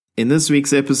In this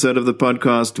week's episode of the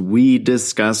podcast, we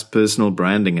discuss personal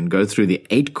branding and go through the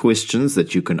 8 questions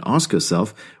that you can ask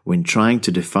yourself when trying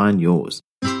to define yours.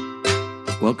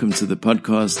 Welcome to the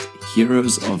podcast,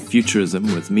 Heroes of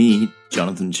Futurism, with me,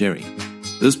 Jonathan Cherry.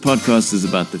 This podcast is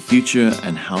about the future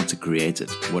and how to create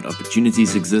it, what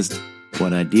opportunities exist,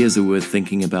 what ideas are worth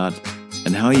thinking about,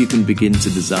 and how you can begin to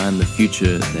design the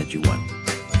future that you want.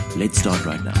 Let's start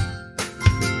right now.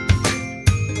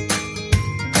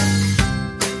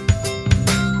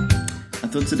 I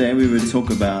thought today we would talk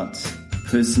about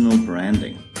personal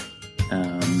branding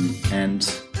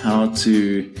and how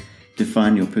to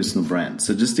define your personal brand.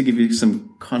 So just to give you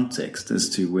some context as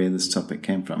to where this topic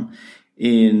came from,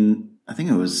 I think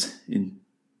it was in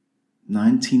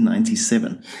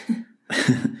 1997,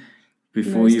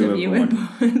 before you were born.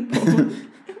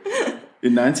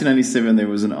 In 1997, there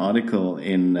was an article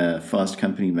in Fast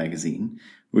Company magazine,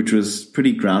 which was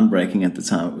pretty groundbreaking at the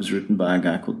time. It was written by a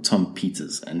guy called Tom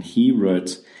Peters, and he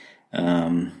wrote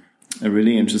a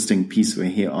really interesting piece where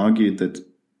he argued that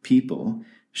people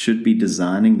should be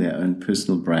designing their own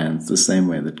personal brands the same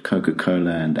way that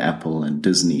Coca-Cola and Apple and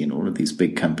Disney and all of these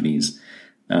big companies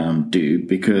do,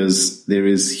 because there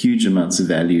is huge amounts of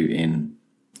value in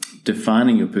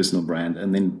defining your personal brand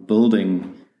and then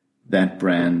building that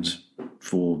brand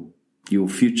for your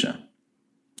future.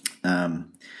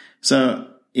 So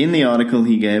in the article,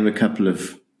 he gave a couple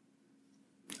of,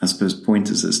 I suppose,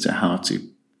 pointers as to how to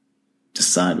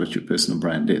decide what your personal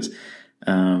brand is.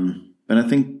 But I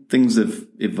think things have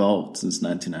evolved since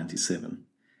 1997.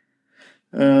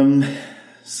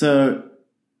 So,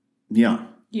 yeah.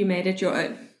 You made it your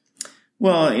own.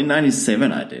 Well, in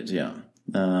 97 I did, yeah.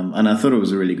 And I thought it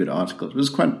was a really good article. It was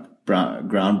quite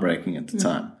groundbreaking at the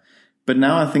time. But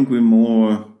now I think we're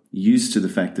more used to the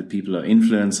fact that people are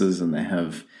influencers and they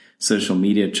have social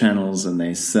media channels and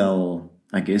they sell,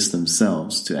 I guess,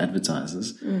 themselves to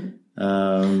advertisers.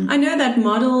 I know that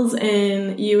models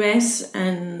in US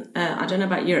and I don't know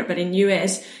about Europe, but in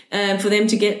US, for them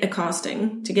to get a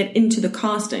casting, to get into the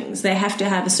castings, they have to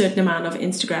have a certain amount of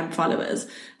Instagram followers,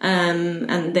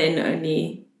 and then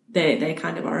only they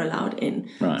kind of are allowed in.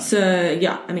 Right. So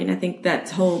yeah, I mean, I think that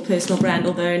whole personal brand,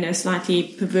 although in a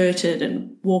slightly perverted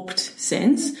and warped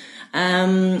sense.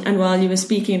 And while you were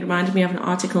speaking, it reminded me of an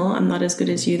article. I'm not as good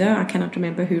as you, though. I cannot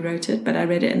remember who wrote it, but I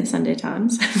read it in the Sunday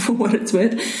Times for what it's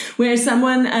worth, where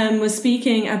someone was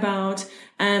speaking about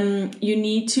you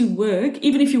need to work,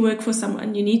 even if you work for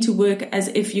someone, you need to work as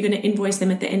if you're going to invoice them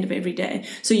at the end of every day.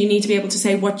 So you need to be able to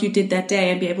say what you did that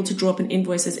day and be able to draw up an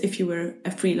invoice as if you were a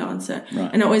freelancer.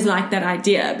 Right. And I always like that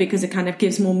idea because it kind of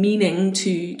gives more meaning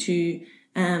to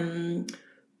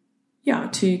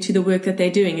the work that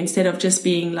they're doing, instead of just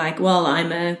being like, well,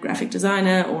 I'm a graphic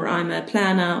designer or I'm a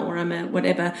planner or I'm a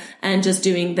whatever, and just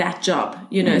doing that job,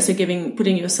 so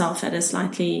putting yourself at a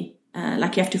slightly,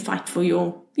 like you have to fight for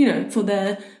your, for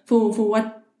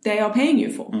what they are paying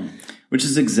you for. Which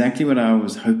is exactly what I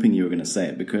was hoping you were going to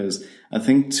say, because I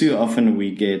think too often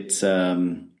we get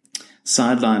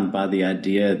sidelined by the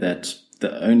idea that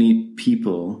the only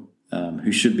people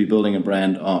who should be building a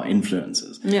brand are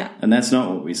influencers. Yeah. And that's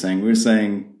not what we're saying. We're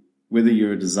saying whether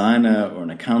you're a designer or an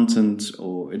accountant,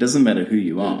 or it doesn't matter who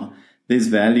you are, there's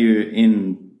value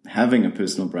in having a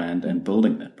personal brand and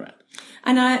building that brand.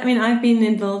 And I've been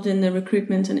involved in the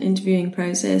recruitment and interviewing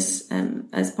process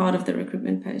as part of the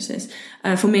recruitment process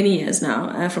for many years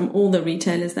now, from all the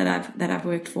retailers that I've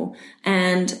worked for.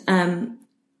 And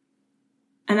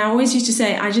I always used to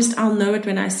say, I'll know it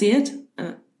when I see it.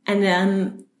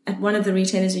 At one of the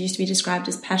retailers, it used to be described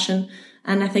as passion.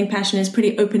 And I think passion is a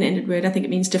pretty open-ended word. I think it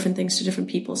means different things to different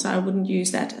people. So I wouldn't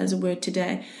use that as a word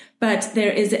today. But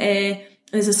there's a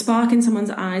spark in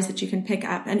someone's eyes that you can pick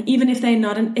up. And even if they're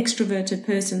not an extroverted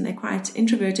person, they're quite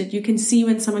introverted, you can see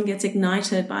when someone gets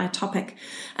ignited by a topic.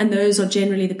 And those are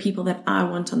generally the people that I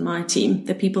want on my team,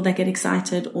 the people that get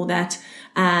excited, or that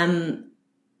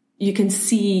you can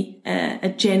see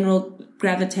a general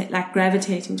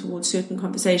gravitating towards certain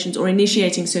conversations or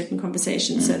initiating certain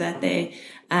conversations so that they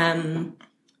can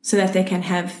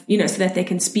have, so that they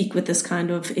can speak with this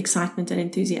kind of excitement and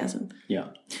enthusiasm. Yeah.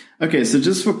 Okay. So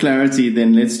just for clarity,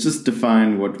 then let's just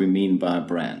define what we mean by a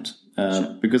brand.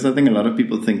 Sure. Because I think a lot of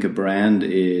people think a brand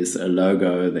is a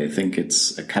logo. They think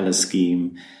it's a color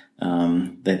scheme.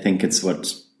 They think it's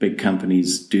what big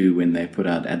companies do when they put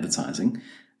out advertising.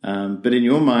 But in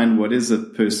your mind, what is a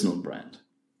personal brand?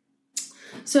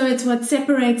 So it's what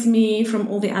separates me from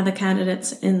all the other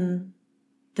candidates in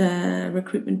the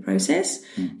recruitment process.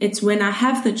 It's when I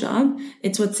have the job,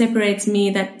 it's what separates me,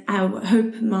 that I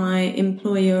hope my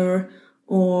employer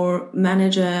or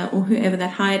manager or whoever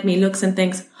that hired me looks and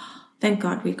thinks, thank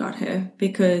God we got her,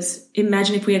 because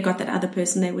imagine if we had got that other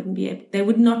person, they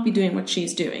would not be doing what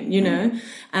she's doing, you know.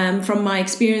 From my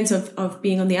experience of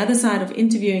being on the other side of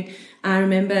interviewing, I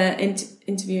remember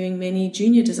interviewing many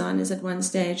junior designers at one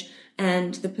stage,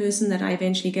 and the person that I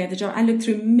eventually gave the job, I looked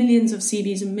through millions of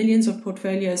CVs and millions of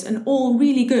portfolios, and all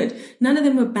really good. None of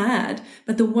them were bad,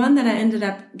 but the one that I ended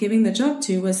up giving the job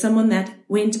to was someone that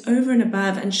went over and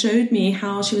above and showed me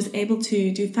how she was able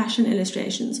to do fashion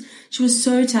illustrations. She was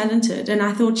so talented, and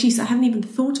I thought, geez, I haven't even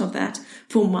thought of that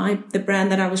for the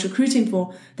brand that I was recruiting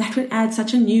for. That would add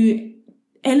such a new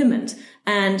element.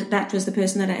 And that was the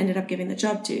person that I ended up giving the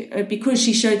job to, because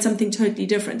she showed something totally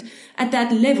different. At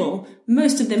that level,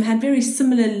 most of them had very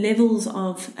similar levels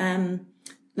of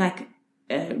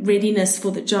readiness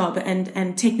for the job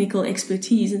and technical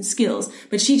expertise and skills.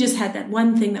 But she just had that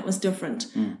one thing that was different.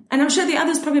 And I'm sure the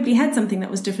others probably had something that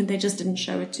was different. They just didn't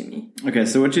show it to me. Okay,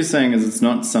 so what you're saying is it's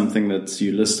not something that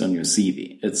you list on your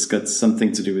CV. It's got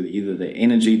something to do with either the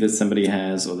energy that somebody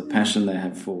has or the passion they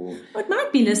have for... Well, it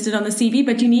might be listed on the CV,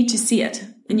 but you need to see it.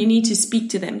 And you need to speak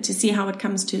to them to see how it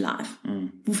comes to life.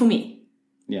 For me.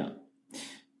 Yeah.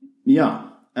 Yeah.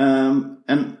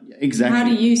 And exactly. How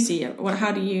do you see it?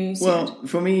 How do you see it? Well,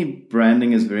 for me,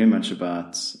 branding is very much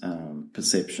about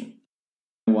perception.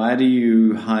 Why do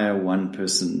you hire one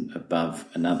person above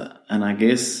another? And I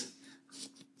guess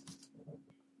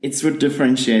it's what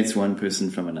differentiates one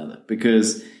person from another.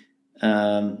 Because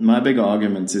my big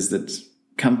argument is that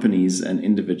companies and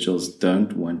individuals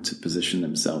don't want to position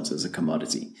themselves as a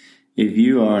commodity. If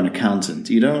you are an accountant,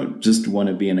 you don't just want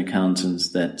to be an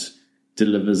accountant that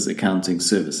delivers accounting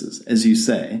services. As you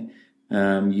say,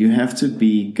 you have to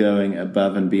be going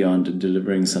above and beyond and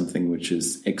delivering something which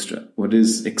is extra. What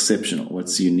is exceptional?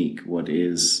 What's unique? What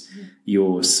is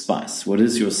your spice? What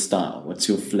is your style? What's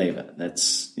your flavor?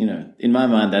 That's, in my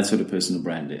mind, that's what a personal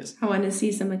brand is. I want to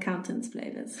see some accountants'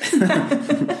 flavors.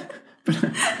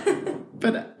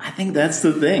 But I think that's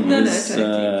the thing. No,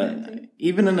 totally.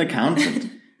 Even an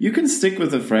accountant, you can stick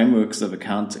with the frameworks of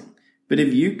accounting. But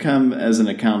if you come as an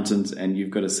accountant and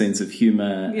you've got a sense of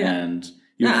humor and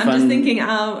you're I'm just thinking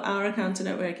our accountant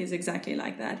at work is exactly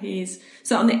like that.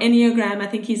 So on the Enneagram, I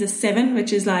think he's a 7,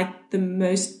 which is like the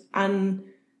most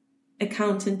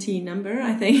accountanty number,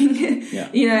 I think.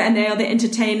 Yeah. And they are the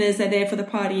entertainers. They're there for the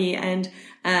party. And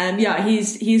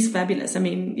he's fabulous. I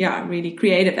mean, really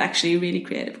creative, actually, really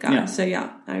creative guy. Yeah. So I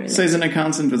really. So he's an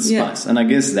accountant with spice. And I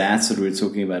guess that's what we're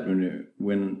talking about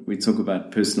when we talk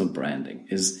about personal branding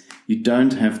is you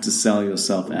don't have to sell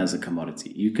yourself as a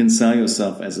commodity. You can sell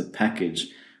yourself as a package,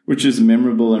 which is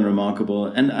memorable and remarkable.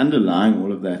 And underlying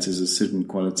all of that is a certain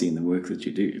quality in the work that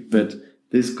you do. But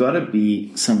there's got to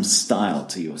be some style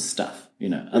to your stuff,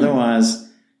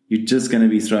 Otherwise, you're just going to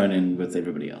be thrown in with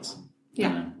everybody else.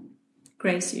 Yeah.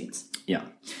 Gray suits. Yeah.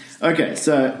 Okay.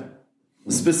 So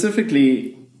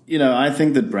specifically, I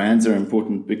think that brands are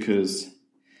important because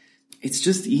it's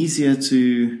just easier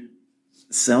to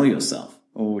sell yourself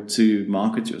or to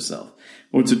market yourself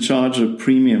or to charge a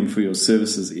premium for your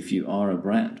services if you are a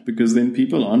brand, because then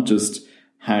people aren't just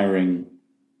hiring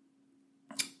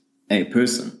a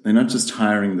person. They're not just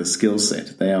hiring the skill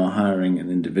set. They are hiring an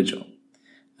individual,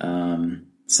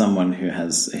 someone who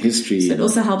has a history. So it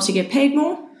also helps you get paid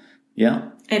more.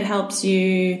 Yeah. It helps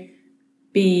you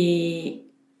be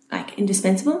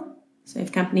indispensable. So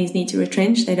if companies need to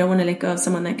retrench, they don't want to let go of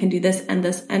someone that can do this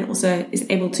and also is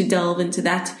able to delve into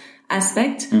that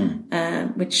aspect,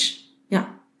 which,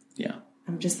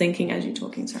 I'm just thinking as you're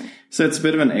talking, sorry. So it's a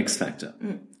bit of an X factor.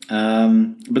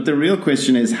 But the real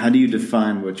question is, how do you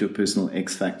define what your personal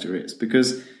X factor is?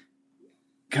 Because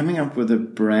coming up with a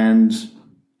brand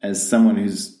as someone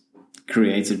who's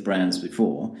created brands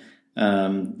before,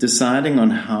 deciding on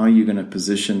how you're going to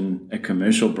position a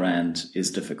commercial brand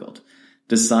is difficult.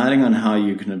 Deciding on how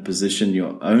you're going to position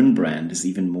your own brand is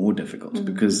even more difficult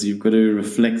because you've got to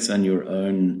reflect on your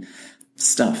own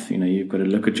stuff. You've got to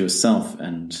look at yourself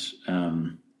and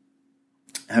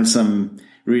have some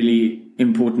really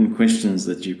important questions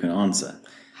that you can answer.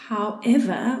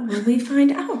 However, will we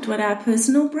find out what our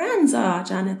personal brands are,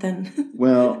 Jonathan?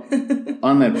 Well,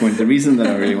 on that point, the reason that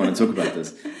I really want to talk about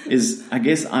this is I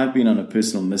guess I've been on a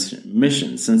personal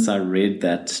mission since I read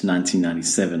that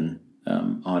 1997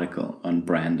 article on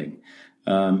branding.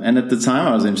 And at the time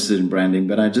I was interested in branding,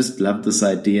 but I just loved this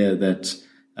idea that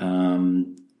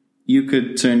you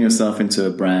could turn yourself into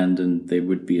a brand and there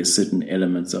would be a certain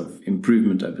element of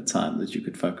improvement over time that you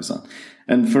could focus on.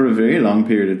 And for a very long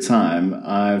period of time,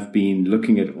 I've been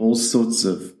looking at all sorts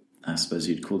of, I suppose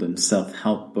you'd call them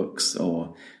self-help books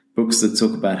or books that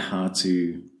talk about how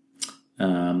to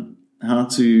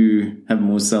have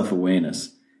more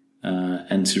self-awareness,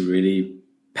 and to really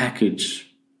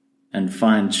package and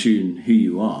fine-tune who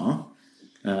you are.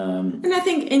 And I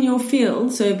think in your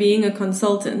field, so being a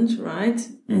consultant, right,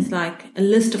 it's like a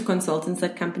list of consultants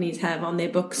that companies have on their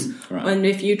books. Right. And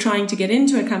if you're trying to get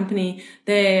into a company,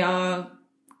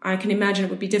 I can imagine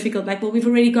it would be difficult. Like, well, we've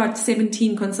already got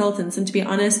 17 consultants. And to be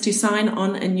honest, to sign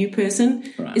on a new person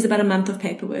is about a month of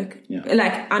paperwork. Yeah.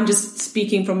 Like, I'm just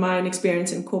speaking from my own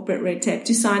experience in corporate red tape.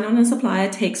 To sign on a supplier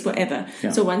takes forever.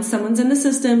 Yeah. So once someone's in the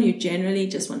system, you generally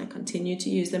just want to continue to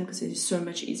use them because it's so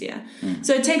much easier.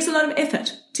 So it takes a lot of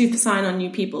effort to sign on new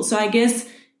people. So I guess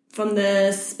from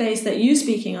the space that you're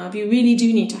speaking of, you really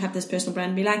do need to have this personal brand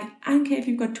and be like, I don't care if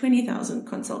you've got 20,000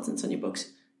 consultants on your books.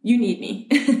 You need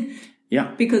me.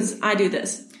 Yeah. Because I do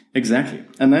this. Exactly.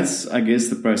 And that's, I guess,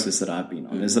 the process that I've been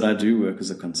on, is that I do work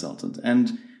as a consultant.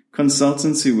 And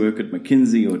consultants who work at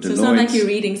McKinsey or Deloitte... So it's not like you're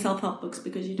reading self-help books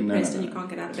because you're depressed and you can't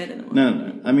get out of bed in the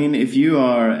morning. No. I mean, if you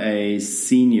are a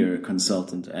senior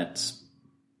consultant at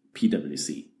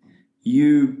PwC,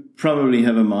 you probably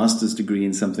have a master's degree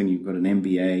in something, you've got an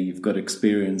MBA, you've got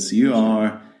experience, you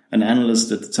are an analyst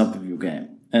at the top of your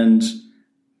game. And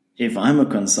if I'm a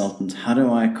consultant, how do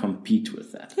I compete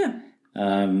with that? Yeah.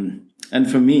 And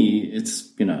for me,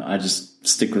 it's, I just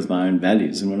stick with my own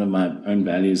values. And one of my own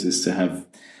values is to have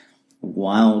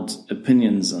wild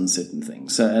opinions on certain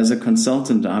things. So as a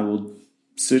consultant, I will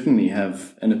certainly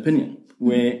have an opinion,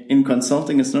 where in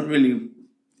consulting, it's not really,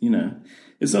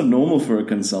 it's not normal for a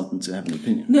consultant to have an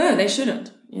opinion. No, they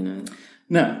shouldn't,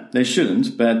 No, they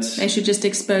shouldn't, but... They should just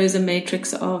expose a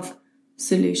matrix of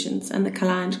solutions and the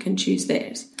client can choose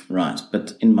theirs. Right,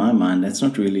 but in my mind, that's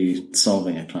not really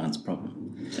solving a client's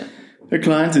problem. Sure. A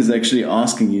client is actually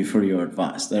asking you for your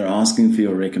advice. They're asking for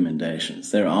your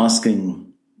recommendations. They're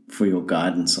asking for your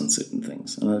guidance on certain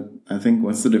things. And I think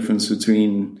what's the difference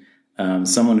between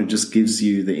someone who just gives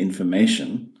you the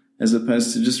information as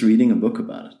opposed to just reading a book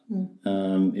about it?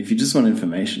 If you just want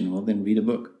information, well, then read a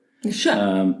book.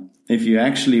 Sure. If you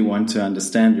actually want to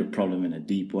understand your problem in a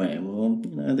deep way, well,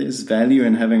 there's value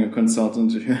in having a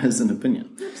consultant who has an opinion.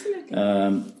 Absolutely.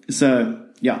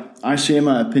 I share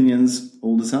my opinions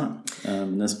all the time.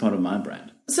 That's part of my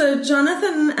brand. So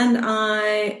Jonathan and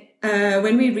I,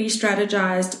 when we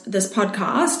re-strategized this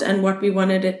podcast and what we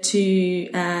wanted it to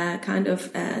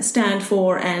stand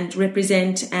for and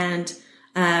represent and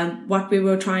what we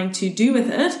were trying to do with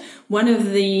it, we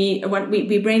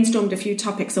brainstormed a few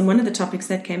topics, and one of the topics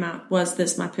that came out was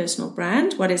this: my personal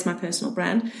brand. What is my personal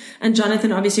brand? And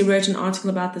Jonathan obviously wrote an article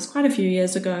about this quite a few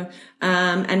years ago,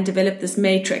 and developed this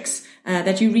matrix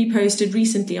that you reposted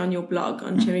recently on your blog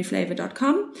on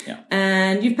cherryflavor.com. Yeah.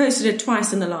 And you've posted it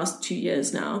twice in the last 2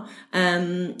 years now.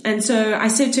 And so I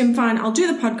said to him, fine, I'll do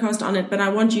the podcast on it, but I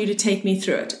want you to take me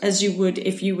through it as you would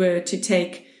if you were to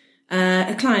take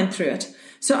a client through it.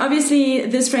 So obviously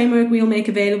this framework we'll make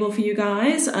available for you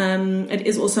guys. It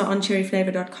is also on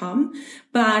cherryflavor.com.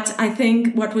 But I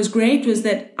think what was great was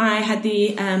that I had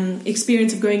the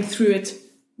experience of going through it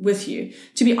with you.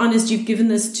 To be honest, you gave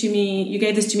this to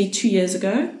me 2 years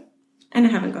ago, and I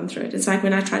haven't gone through it. It's like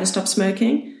when I tried to stop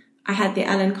smoking, I had the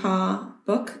Alan Carr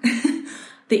book,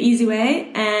 The Easy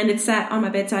Way, and it sat on my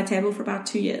bedside table for about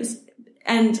 2 years.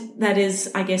 And that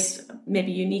is, I guess,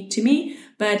 maybe unique to me,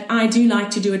 but I do like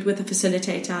to do it with a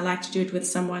facilitator. I like to do it with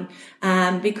someone,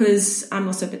 because I'm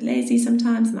also a bit lazy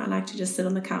sometimes, and I like to just sit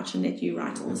on the couch and let you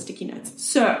write all the sticky notes.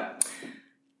 So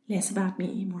less about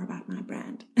me, more about my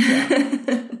brand.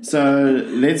 Yeah. So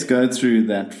let's go through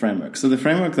that framework. So the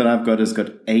framework that I've got has got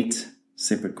 8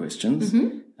 separate questions.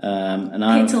 Mm-hmm. And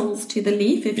petals to the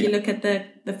leaf, if you look at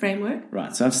the framework.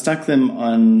 Right. So I've stuck them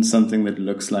on something that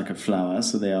looks like a flower.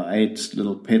 So there are 8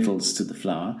 little petals to the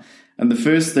flower. And the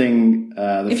first thing...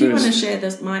 you want to share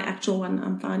this, my actual one,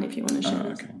 I'm fine if you want to share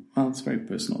this. Okay. Well, it's very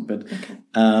personal. But okay.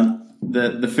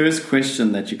 The first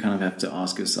question that you kind of have to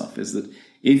ask yourself is that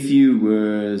if you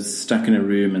were stuck in a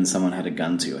room and someone had a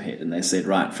gun to your head and they said,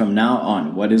 right, from now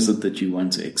on, what is it that you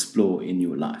want to explore in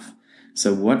your life?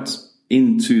 So what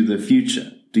into the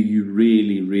future do you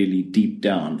really, really deep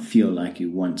down feel like you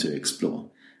want to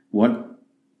explore? What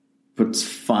puts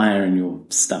fire in your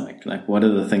stomach? Like, what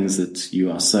are the things that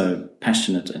you are so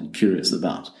passionate and curious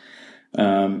about?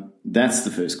 That's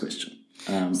the first question.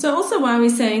 So also why we're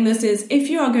saying this is, if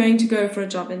you are going to go for a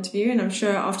job interview, and I'm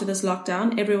sure after this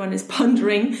lockdown, everyone is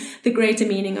pondering the greater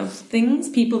meaning of things,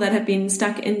 people that have been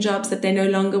stuck in jobs that they no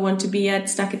longer want to be at,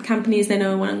 stuck at companies they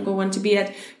no longer want to be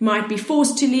at, might be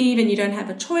forced to leave and you don't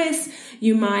have a choice.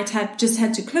 You might have just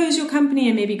had to close your company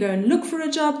and maybe go and look for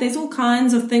a job. There's all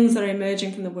kinds of things that are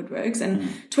emerging from the woodworks, and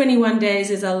 21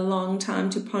 days is a long time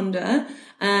to ponder.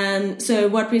 So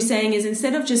what we're saying is,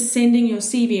 instead of just sending your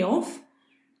CV off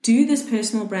do this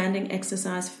personal branding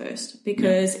exercise first,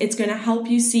 because it's going to help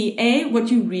you see A,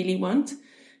 what you really want,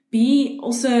 B,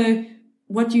 also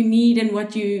what you need and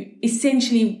what you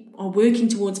essentially are working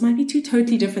towards might be two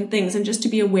totally different things, and just to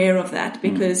be aware of that,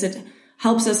 because it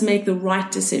helps us make the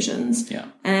right decisions. Yeah.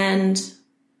 And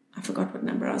I forgot what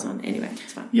number I was on. Anyway,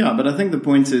 it's fine. Yeah, but I think the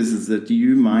point is that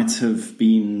you might have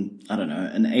been, I don't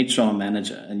know, an HR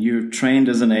manager, and you're trained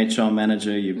as an HR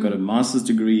manager, you've got a master's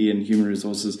degree in human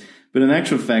resources, but in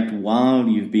actual fact, while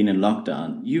you've been in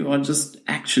lockdown, you are just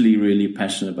actually really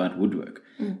passionate about woodwork.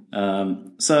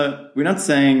 So we're not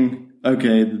saying,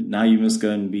 okay, now you must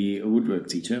go and be a woodwork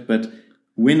teacher, but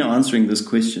when answering this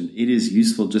question, it is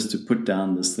useful just to put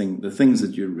down the things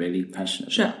that you're really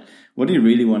passionate about. What do you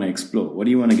really want to explore? What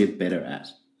do you want to get better at?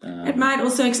 It might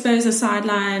also expose a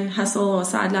sideline hustle or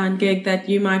sideline gig that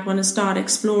you might want to start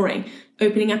exploring,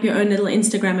 opening up your own little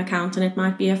Instagram account, and it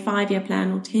might be a 5-year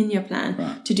plan or 10-year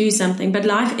plan to do something. But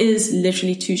life is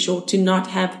literally too short to not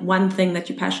have one thing that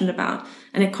you're passionate about,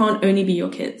 and it can't only be your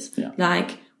kids. Yeah.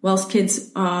 Like, whilst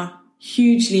kids are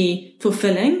hugely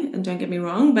fulfilling, and don't get me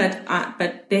wrong, but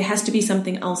there has to be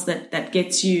something else that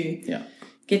gets you,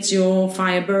 gets your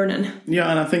fire burning. Yeah,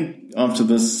 and I think after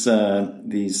this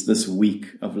this week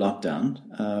of lockdown,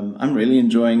 I'm really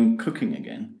enjoying cooking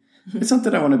again. It's not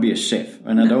that I want to be a chef,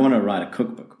 and I don't want to write a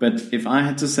cookbook, but if I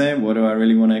had to say, what do I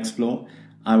really want to explore?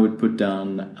 I would put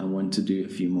down, I want to do a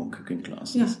few more cooking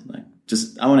classes. Yeah.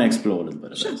 I want to explore a little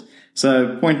bit of it.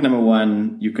 So point number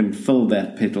 1, you can fill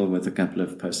that petal with a couple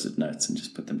of post-it notes and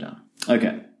just put them down.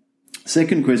 Okay.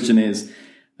 Second question is,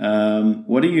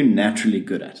 what are you naturally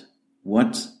good at?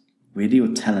 Where do your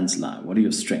talents lie? What are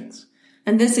your strengths?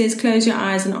 And this is close your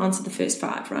eyes and answer the first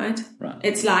 5, right? Right.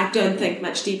 It's like, don't think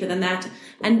much deeper than that.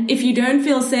 And if you don't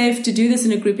feel safe to do this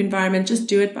in a group environment, just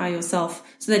do it by yourself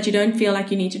so that you don't feel like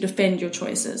you need to defend your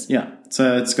choices. Yeah.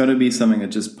 So it's got to be something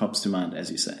that just pops to mind, as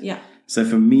you say. Yeah. So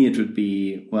for me, it would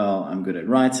be, well, I'm good at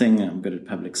writing, I'm good at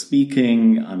public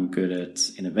speaking, I'm good at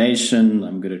innovation,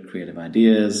 I'm good at creative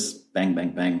ideas, bang,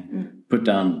 bang, bang, put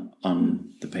down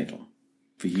on the petal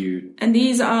for you. And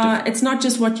these are, it's not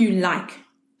just what you like,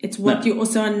 it's what you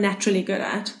also are naturally good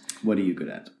at. What are you good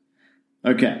at?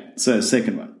 Okay, so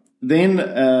second one. Then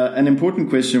an important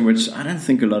question, which I don't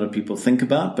think a lot of people think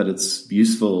about, but it's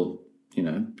useful,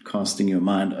 casting your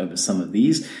mind over some of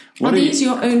these. Are these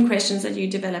your own questions that you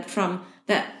developed from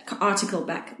that article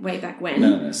way back when?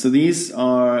 No. So these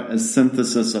are a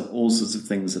synthesis of all sorts of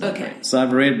things that I've read. So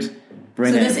I've read Brené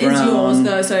Brown. So this is yours,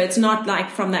 though, so it's not like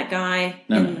from that guy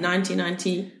in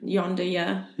 1990, yonder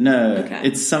year? No,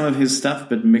 it's some of his stuff,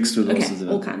 but mixed with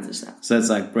all kinds of stuff. So it's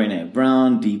like Brené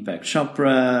Brown, Deepak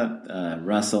Chopra,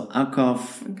 Russell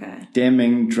Ackoff,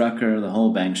 Deming, Drucker, the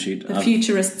whole bang sheet. The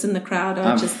futurists in the crowd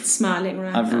are just smiling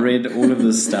right now. I've read all of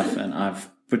this stuff, and I've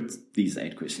put these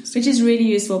 8 questions. Which is really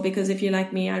useful, because if you're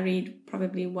like me, I read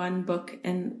probably one book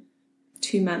in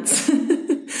 2 months.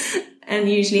 And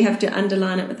usually have to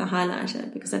underline it with a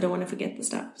highlighter because I don't want to forget the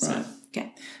stuff. So,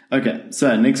 Okay.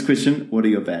 So next question, what are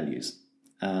your values?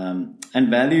 And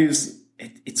values,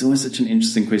 it's always such an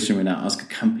interesting question when I ask a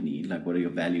company, like, what are your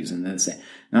values? And they say,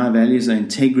 no, our values are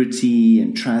integrity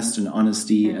and trust and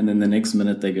honesty. And then the next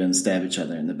minute they go and stab each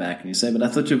other in the back. And you say, but I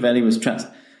thought your value was trust.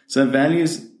 So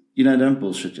values, don't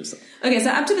bullshit yourself. Okay,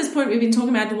 so up to this point, we've been talking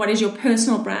about what is your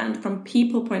personal brand from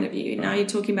people point of view. Now you're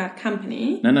talking about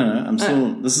company. No. I'm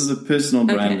still, this is a personal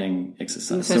branding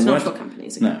exercise. So not for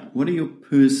companies. Okay. No, what are your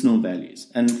personal values?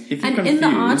 And if you're confused, in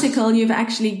the article, you've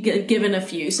actually given a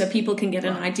few so people can get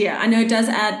an idea. I know it does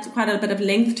add quite a bit of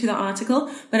length to the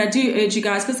article, but I do urge you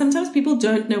guys, because sometimes people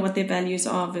don't know what their values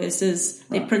are versus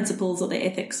their principles or their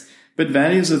ethics. But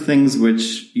values are things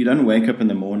which you don't wake up in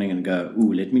the morning and go,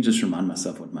 ooh, let me just remind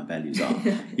myself what my values are.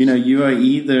 You are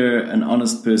either an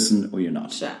honest person or you're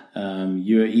not. Sure.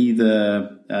 You're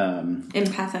either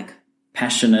empathic,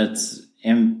 passionate,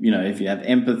 if you have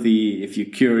empathy, if you're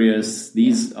curious,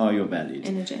 these are your values.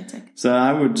 Energetic. So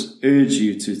I would urge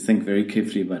you to think very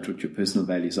carefully about what your personal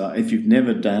values are. If you've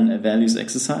never done a values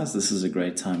exercise, this is a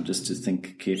great time just to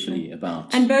think carefully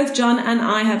about. And both John and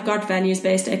I have got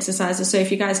values-based exercises. So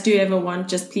if you guys do ever want,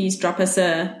 just please drop us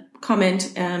a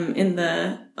comment in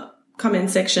the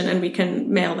comment section and we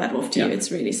can mail that off to you.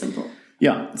 It's really simple.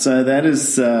 Yeah. So that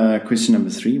is question number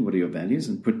 3. What are your values?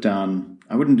 And put down,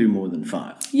 I wouldn't do more than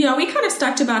 5. Yeah, we kind of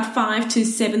stuck to about 5 to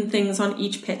 7 things on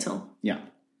each petal. Yeah.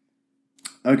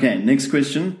 Okay, next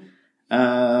question.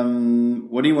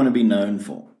 What do you want to be known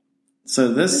for?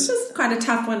 So this is quite a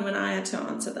tough one when I had to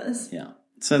answer this. Yeah.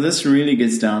 So this really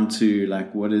gets down to,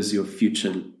 like, what is your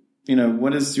future,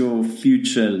 what does your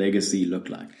future legacy look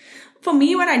like? For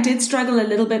me, what I did struggle a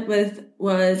little bit with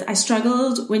was I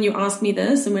struggled when you asked me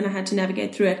this and when I had to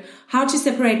navigate through it, how to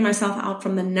separate myself out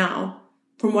from the now,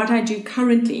 from what I do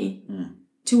currently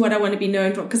to what I want to be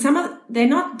known for. Because they're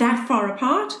not that far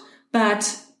apart,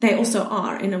 but they also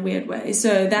are in a weird way.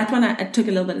 So that one, it took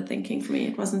a little bit of thinking for me.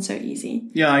 It wasn't so easy.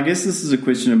 Yeah, I guess this is a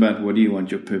question about what do you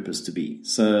want your purpose to be?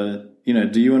 So,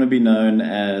 do you want to be known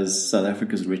as South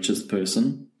Africa's richest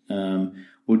person?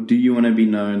 Or do you want to be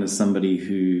known as somebody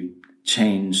who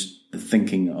changed the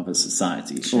thinking of a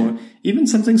society? Sure. Or even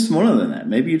something smaller than that.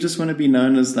 Maybe you just want to be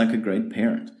known as like a great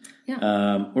parent.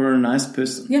 Yeah. Or a nice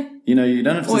person. Yeah. You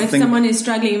don't have to think... Or if someone is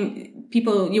struggling...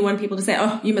 you want people to say,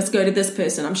 oh, you must go to this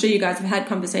person. I'm sure you guys have had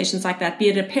conversations like that, be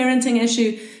it a parenting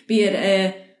issue, be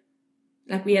it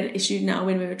we had an issue now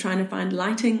when we were trying to find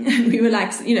lighting and we were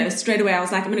like, straight away I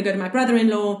was like, I'm going to go to my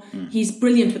brother-in-law. He's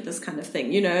brilliant with this kind of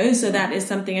thing, so that is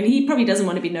something, and he probably doesn't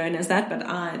want to be known as that, but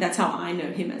that's how I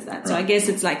know him as that. Right. So I guess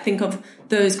it's like, think of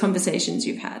those conversations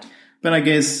you've had. But I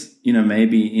guess,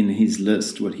 maybe in his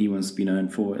list, what he wants to be known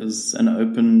for is an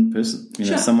open person,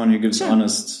 sure. Someone who gives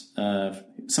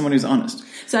someone who's honest.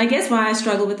 So I guess why I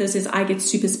struggle with this is I get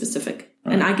super specific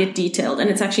and I get detailed,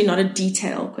 and it's actually not a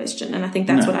detail question. And I think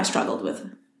that's what I struggled with.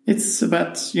 It's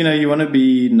about, you want to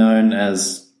be known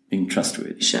as being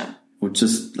trustworthy. Or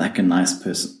just like a nice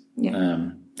person.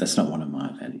 Yeah. That's not one of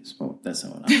my values. Well, that's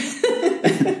not what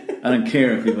I I don't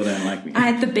care if people don't like me.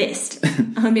 I had the best. I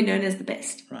want to be known as the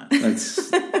best. Right.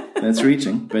 That's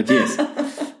reaching, but yes.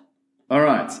 All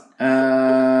right.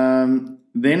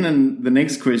 Then in the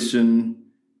next question,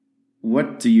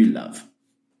 what do you love?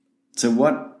 So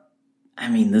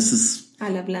this is... I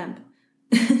love lamb.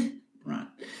 Right.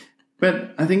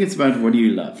 But I think it's about what do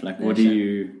you love? Like, what do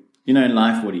you... in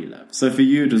life, what do you love? So for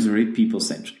you, it was very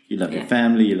people-centric. You love your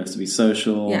family. You love to be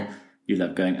social. Yeah. You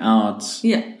love going out.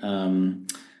 Yeah.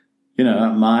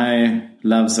 My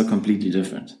loves are completely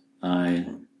different. I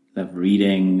love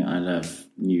reading. I love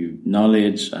new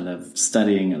knowledge. I love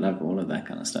studying. I love all of that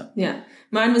kind of stuff. Yeah.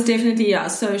 Mine was definitely,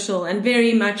 social and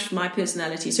very much my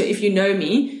personality. So if you know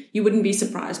me, you wouldn't be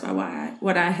surprised by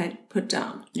what I had put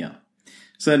down. Yeah.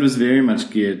 So it was very much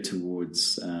geared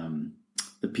towards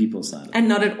the people side of it. And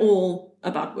not at all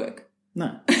about work.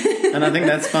 No. And I think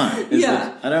that's fine.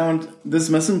 This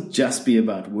mustn't just be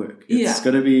about work. It's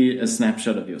got to be a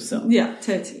snapshot of yourself. Yeah,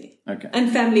 totally. Okay.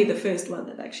 And family, the first one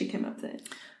that actually came up there.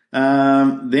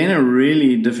 Then a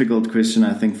really difficult question,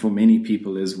 I think, for many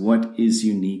people is what is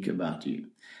unique about you?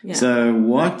 Yeah. So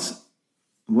what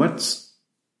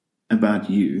about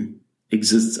you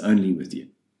exists only with you?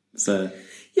 So...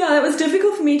 Yeah, it was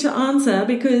difficult for me to answer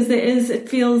because it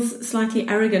feels slightly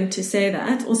arrogant to say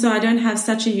that. Also, I don't have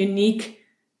such a unique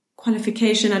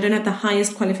qualification. I don't have the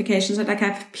highest qualifications. I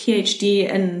have a PhD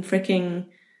in freaking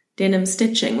denim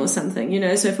stitching or something,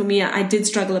 So for me, I did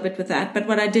struggle a bit with that. But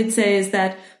what I did say is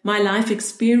that my life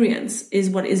experience is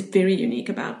what is very unique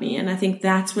about me. And I think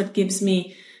that's what gives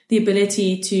me the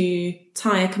ability to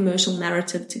tie a commercial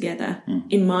narrative together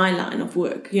in my line of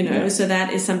work, So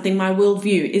that is something, my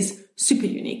worldview is super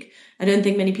unique. I don't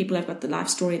think many people have got the life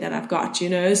story that I've got,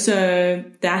 So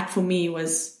that for me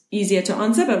was easier to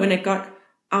answer. But when it got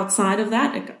outside of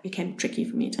that, it became tricky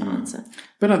for me to answer.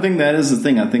 But I think that is the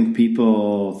thing. I think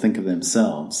people think of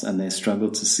themselves and they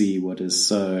struggle to see what is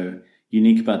so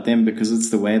unique about them because it's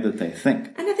the way that they think.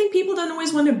 And I think people don't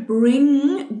always want to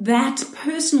bring that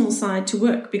personal side to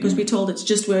work because we're told it's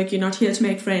just work. You're not here to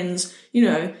make friends,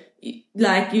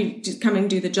 like you just come and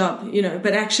do the job,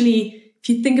 But actually, if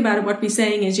you think about it, what we're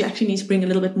saying is you actually need to bring a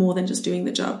little bit more than just doing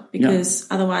the job because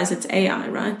otherwise it's AI,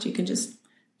 right? You can just...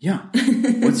 Yeah.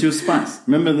 What's your spice?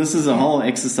 Remember, this is a whole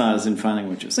exercise in finding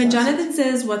what your spice is. When Jonathan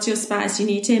says, what's your spice, you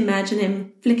need to imagine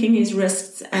him flicking his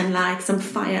wrists and like some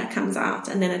fire comes out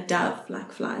and then a dove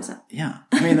like flies up. Yeah.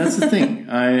 That's the thing.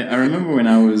 I remember when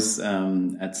I was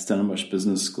at Stellenbosch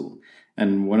Business School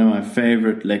and one of my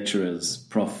favorite lecturers,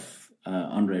 Prof.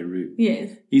 Andre Roux.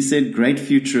 Yes. He said great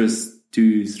futurists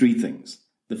do three things.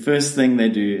 The first thing they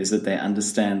do is that they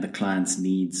understand the client's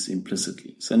needs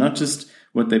implicitly. So not just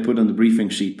what they put on the briefing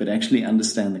sheet, but actually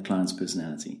understand the client's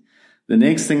personality. The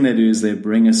next thing they do is they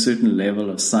bring a certain level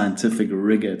of scientific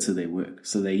rigor to their work.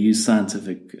 So they use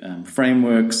scientific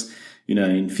frameworks.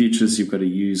 In futures, you've got to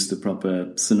use the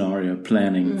proper scenario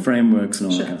planning frameworks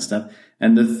and all that kind of stuff.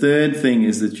 And the third thing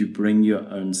is that you bring your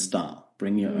own style,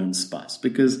 bring your own spice.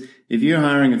 Because if you're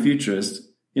hiring a futurist,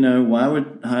 why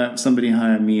would somebody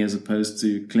hire me as opposed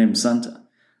to Clem Santa?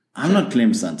 I'm not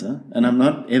Clem Santa, and I'm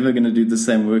not ever going to do the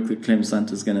same work that Clem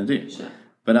Santa is going to do. Sure.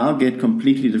 But I'll get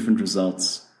completely different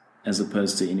results as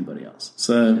opposed to anybody else.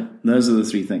 So those are the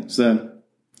three things. So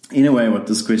in a way, what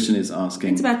this question is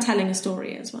asking. It's about telling a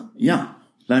story as well. Yeah.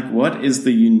 Like, what is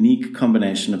the unique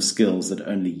combination of skills that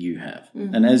only you have?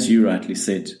 Mm-hmm. And as you rightly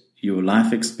said, your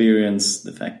life experience,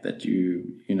 the fact that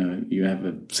you have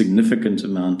a significant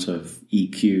amount of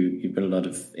EQ, you've got a lot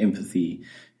of empathy,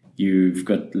 you've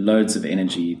got loads of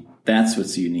energy. That's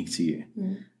what's unique to you.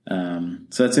 Mm.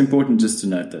 So it's important just to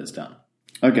note those down.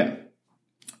 Okay.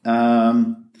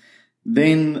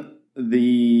 Then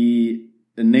the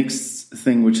next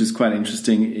thing, which is quite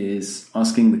interesting, is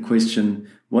asking the question,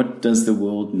 what does the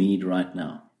world need right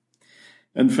now?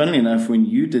 And funnily enough, when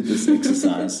you did this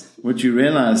exercise, what you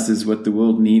realized is what the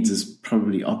world needs is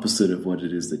probably opposite of what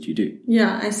it is that you do.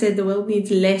 Yeah, I said the world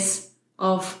needs less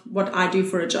of what I do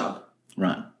for a job.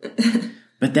 Right.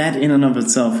 But that in and of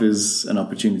itself is an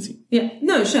opportunity. Yeah,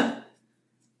 no, sure.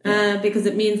 Because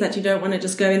it means that you don't want to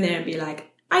just go in there and be like,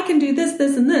 I can do this,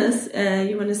 this, and this.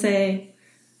 You want to say,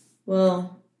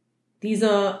 well, these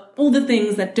are all the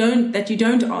things that you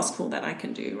don't ask for that I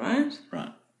can do, right?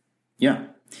 Right. Yeah.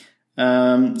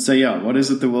 What is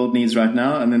it the world needs right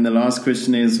now? And then the last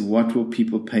question is, what will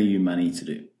people pay you money to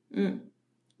do?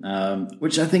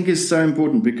 Which I think is so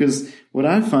important, because what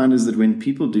I find is that when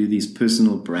people do these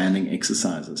personal branding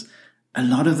exercises, a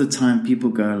lot of the time people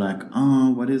go like,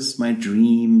 oh, what is my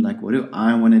dream? Like, what do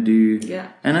I want to do?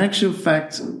 Yeah. And in actual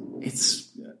fact,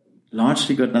 it's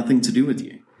largely got nothing to do with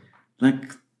you.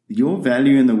 Like, your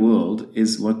value in the world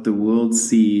is what the world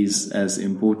sees as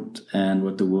important and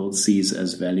what the world sees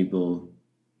as valuable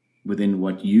within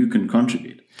what you can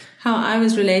contribute. How I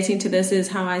was relating to this is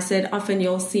how I said often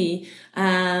you'll see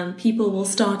people will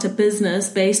start a business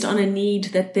based on a need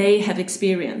that they have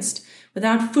experienced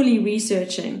without fully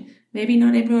researching. Maybe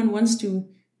not everyone wants to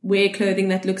wear clothing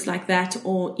that looks like that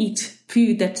or eat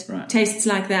food that tastes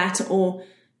like that, or,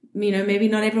 maybe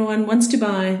not everyone wants to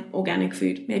buy organic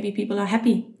food. Maybe people are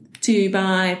happy to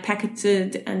buy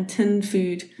packaged and tinned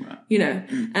food,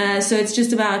 So it's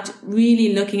just about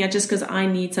really looking at, just because I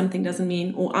need something doesn't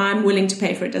mean, or I'm willing to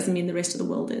pay for it doesn't mean the rest of the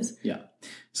world is. Yeah.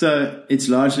 So it's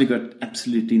largely got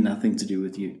absolutely nothing to do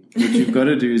with you. What you've got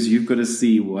to do is you've got to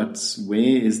see where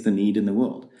is the need in the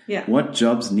world. Yeah. What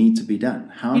jobs need to be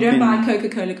done? You don't buy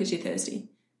Coca-Cola because you're thirsty.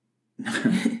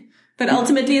 But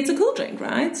ultimately it's a cool drink,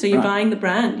 right? So you're buying the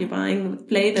brand, you're buying the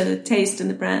flavor, the taste, and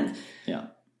the brand. Yeah.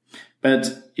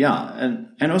 But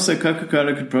and also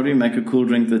Coca-Cola could probably make a cool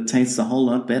drink that tastes a whole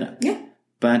lot better. Yeah.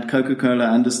 But Coca-Cola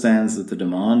understands that the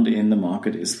demand in the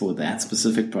market is for that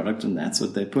specific product, and that's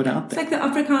what they put out there. It's like the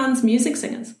Afrikaans music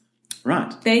singers.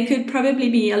 Right. They could probably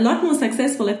be a lot more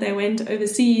successful if they went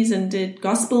overseas and did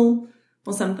gospel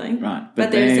or something. Right.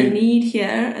 But there's a need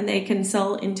here, and they can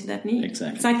sell into that need.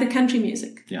 Exactly. It's like the country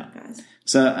music. Yeah. Guys.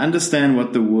 So understand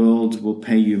what the world will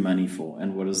pay you money for,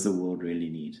 and what does the world really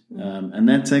need. And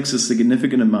that takes a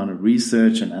significant amount of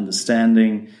research and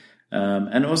understanding,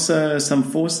 and also some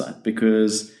foresight,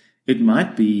 because it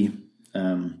might be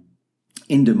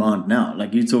in demand now.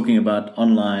 Like you're talking about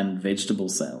online vegetable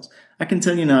sales. I can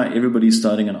tell you now, everybody's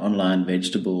starting an online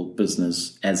vegetable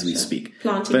business as we speak.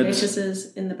 Planting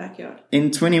lettuces in the backyard.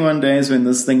 In 21 days, when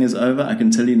this thing is over, I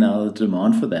can tell you now the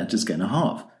demand for that is going to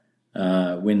halve.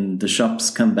 When the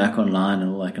shops come back online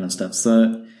and all that kind of stuff.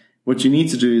 So what you need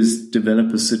to do is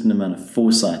develop a certain amount of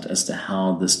foresight as to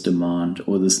how this demand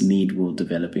or this need will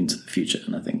develop into the future.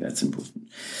 And I think that's important.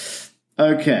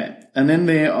 Okay. And then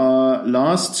there are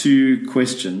last two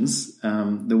questions.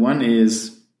 The one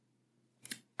is,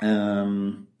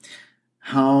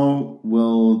 how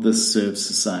will this serve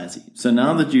society? So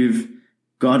now that you've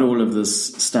got all of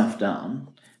this stuff down,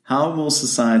 how will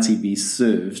society be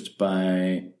served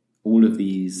by all of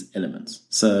these elements?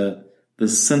 So the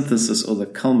synthesis or the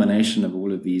culmination of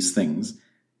all of these things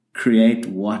create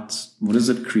what does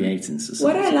it create in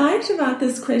society? What I liked about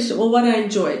this question, or what I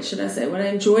enjoyed, should I say, what I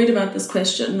enjoyed about this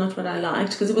question, not what I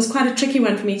liked, because it was quite a tricky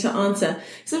one for me to answer.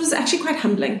 So it was actually quite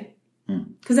humbling.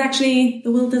 Because actually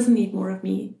the world doesn't need more of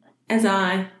me as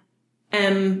I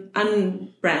am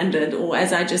unbranded or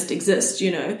as I just exist,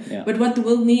 Yeah. But what the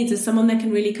world needs is someone that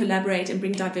can really collaborate and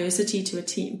bring diversity to a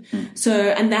team. So,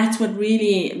 and that's what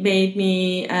really made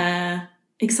me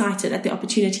excited at the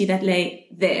opportunity that lay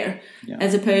there,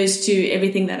 as opposed to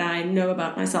everything that I know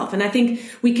about myself. And I think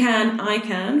I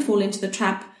can fall into the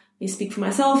trap, I speak for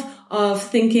myself, of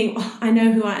thinking, I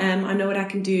know who I am, I know what I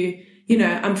can do.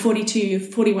 I'm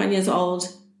 42, 41 years old,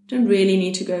 don't really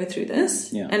need to go through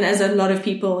this. Yeah. And as a lot of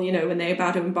people, when they're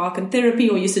about to embark on therapy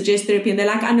or you suggest therapy and they're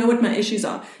like, I know what my issues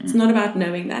are. It's not about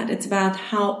knowing that. It's about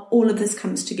how all of this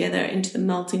comes together into the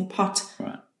melting pot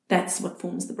that's what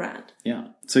forms the brand. Yeah.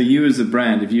 So you as a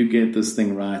brand, if you get this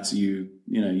thing right,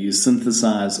 you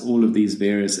synthesize all of these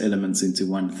various elements into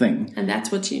one thing. And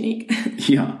that's what's unique.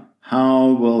 Yeah.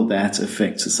 How will that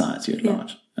affect society at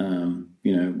large?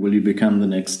 Will you become the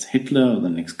next Hitler or the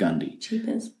next Gandhi?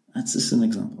 Cheapers. That's just an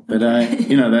example. But,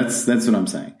 that's what I'm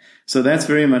saying. So that's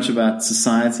very much about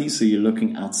society. So you're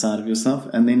looking outside of yourself.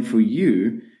 And then for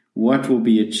you, what will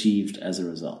be achieved as a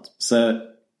result? So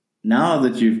now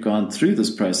that you've gone through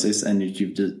this process and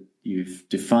you've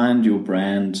defined your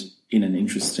brand in an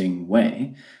interesting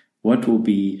way, what will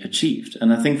be achieved?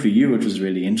 And I think for you, what was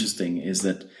really interesting is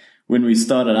that when we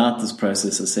started out this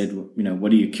process, I said,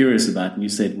 what are you curious about? And you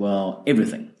said, well,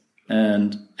 everything.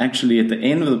 And actually at the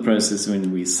end of the process,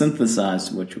 when we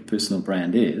synthesized what your personal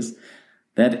brand is,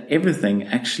 that everything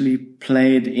actually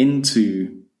played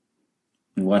into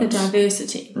what? The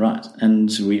diversity. Right.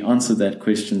 And we answered that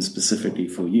question specifically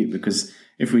for you, because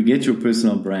if we get your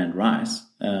personal brand right,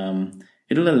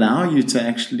 it'll allow you to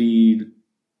actually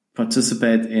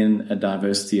participate in a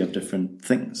diversity of different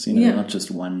things, not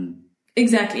just one.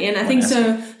 Exactly. And I think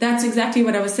so that's exactly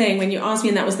what I was saying when you asked me,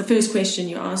 and that was the first question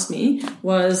you asked me,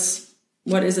 was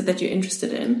what is it that you're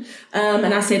interested in?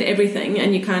 And I said everything,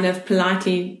 and you kind of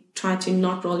politely tried to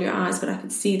not roll your eyes, but I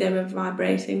could see they were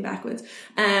vibrating backwards.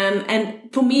 And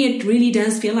for me, it really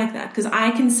does feel like that, because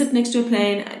I can sit next to a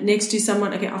plane, next to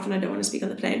someone. Okay, often I don't want to speak on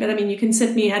the plane, but I mean, you can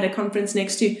sit me at a conference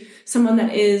next to someone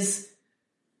that is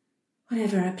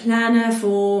a planner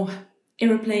for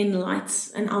aeroplane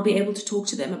lights, and I'll be able to talk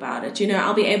to them about it.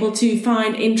 I'll be able to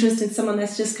find interest in someone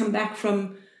that's just come back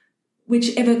from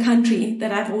whichever country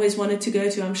that I've always wanted to go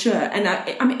to, I'm sure. And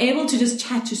I'm able to just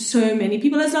chat to so many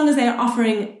people as long as they're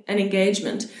offering an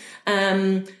engagement.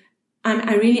 I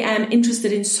really am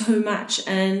interested in so much.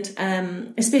 And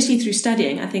especially through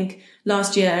studying, I think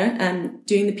last year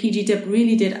doing the PG dip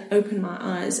really did open my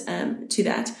eyes to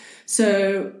that.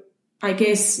 So I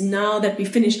guess now that we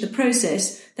finished the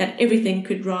process, that everything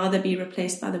could rather be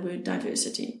replaced by the word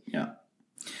diversity. Yeah.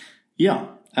 Yeah.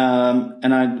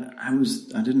 And I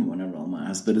didn't want to roll my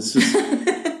eyes, but it's just,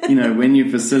 when you're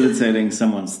facilitating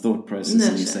someone's thought process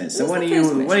and you say, so what do you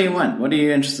want? What are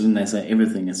you interested in? They say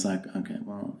everything. It's like, okay,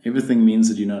 well, everything means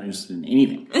that you're not interested in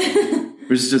anything,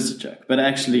 which is just a joke. But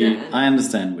actually, I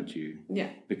understand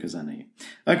because I know you.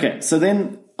 Okay. So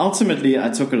then ultimately I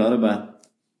talk a lot about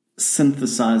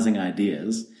synthesizing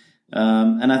ideas.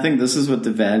 And I think this is what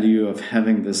the value of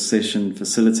having this session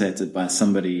facilitated by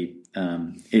somebody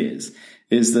is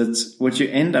that what you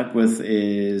end up with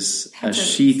is a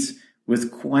sheet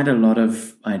with quite a lot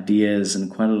of ideas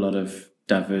and quite a lot of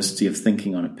diversity of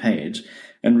thinking on a page.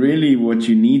 And really what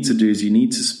you need to do is you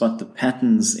need to spot the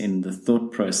patterns in the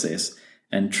thought process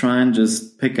and try and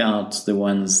just pick out the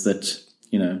ones that,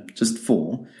 just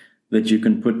fall, that you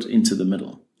can put into the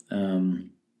middle.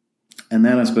 And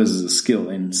that, I suppose, is a skill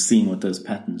in seeing what those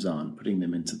patterns are and putting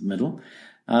them into the middle.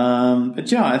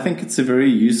 But I think it's a very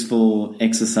useful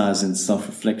exercise in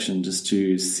self-reflection just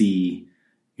to see,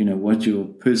 what your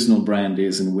personal brand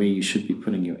is and where you should be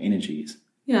putting your energies.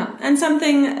 Yeah. And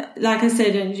something, like I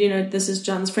said, and, this is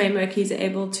John's framework, he's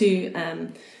able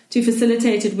to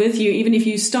facilitate it with you. Even if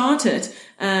you start it,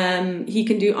 he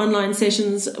can do online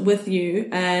sessions with you.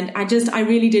 And I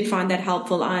really did find that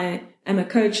helpful. I am a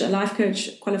coach, a life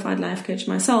coach, qualified life coach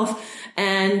myself.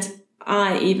 And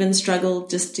I even struggled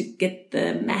just to get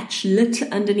the match lit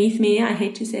underneath me. I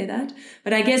hate to say that.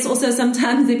 But I guess also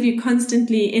sometimes if you're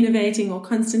constantly innovating or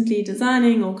constantly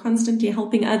designing or constantly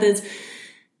helping others,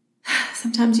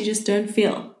 sometimes you just don't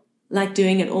feel like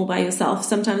doing it all by yourself.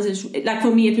 Sometimes it's like,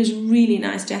 for me, it was really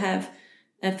nice to have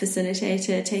a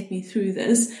facilitator take me through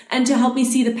this and to help me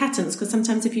see the patterns. Because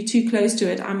sometimes if you're too close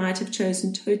to it, I might have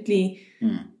chosen totally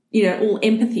all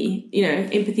empathy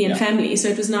and family. So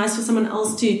it was nice for someone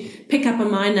else to pick up on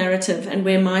my narrative and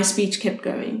where my speech kept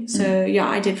going. So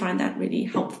I did find that really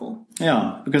helpful.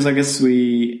 Yeah, because I guess our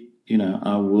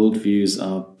worldviews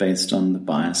are based on the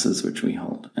biases which we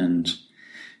hold. And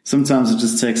sometimes it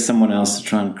just takes someone else to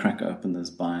try and crack open those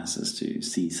biases to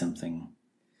see something.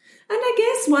 And I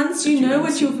guess once you know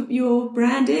what your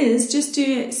brand is, just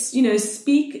to,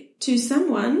 speak to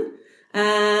someone,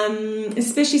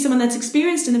 especially someone that's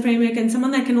experienced in the framework and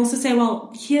someone that can also say,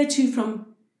 well, here too from,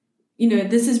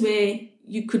 this is where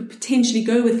you could potentially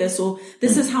go with this, or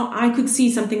this is how I could see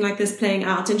something like this playing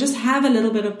out, and just have a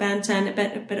little bit of banter and a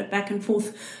bit of back and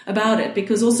forth about it.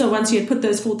 Because also once you had put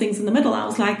those 4 things in the middle, I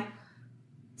was like,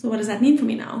 so what does that mean for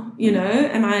me now?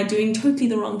 Am I doing totally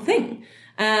the wrong thing?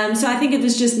 So I think it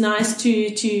was just nice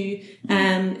to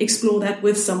explore that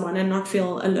with someone and not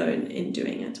feel alone in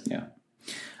doing it. Yeah.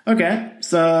 Okay,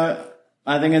 so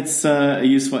I think it's a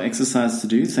useful exercise to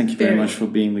do. Thank you very much for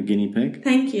being the guinea pig.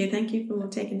 Thank you. Thank you for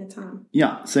taking the time.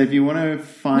 Yeah. So if you want to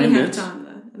find it... We have time,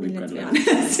 though. I mean, let's be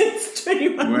honest. It's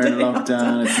 21 We're in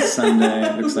lockdown. It's a Sunday.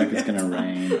 It looks like it's going to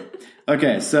rain.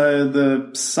 Okay. So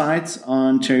the site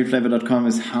on cherryflavor.com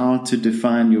is how to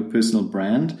define your personal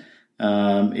brand.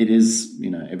 It is,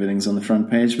 everything's on the front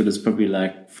page, but it's probably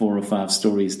like 4 or 5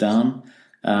 stories down.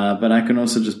 But I can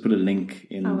also just put a link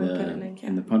in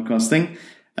the podcast thing.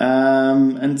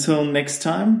 Until next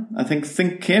time, I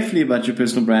think carefully about your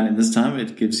personal brand, and this time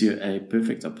it gives you a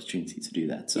perfect opportunity to do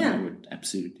that. So I would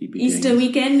absolutely be Easter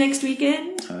weekend, next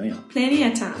weekend. Oh yeah. Plenty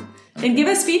of time. Okay. And give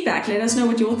us feedback. Let us know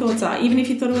what your thoughts are. Even if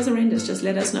you thought it was horrendous, just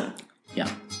let us know. Yeah.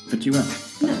 But you won't.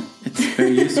 No. It's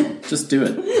very useful. Just do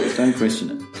it. Don't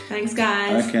question it. Thanks,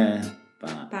 guys. Okay.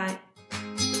 Bye. Bye.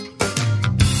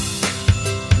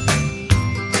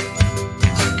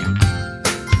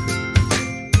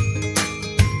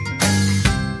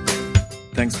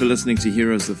 Thanks for listening to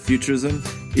Heroes of Futurism.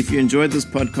 If you enjoyed this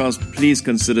podcast, please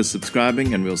consider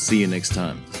subscribing, and we'll see you next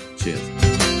time. Cheers.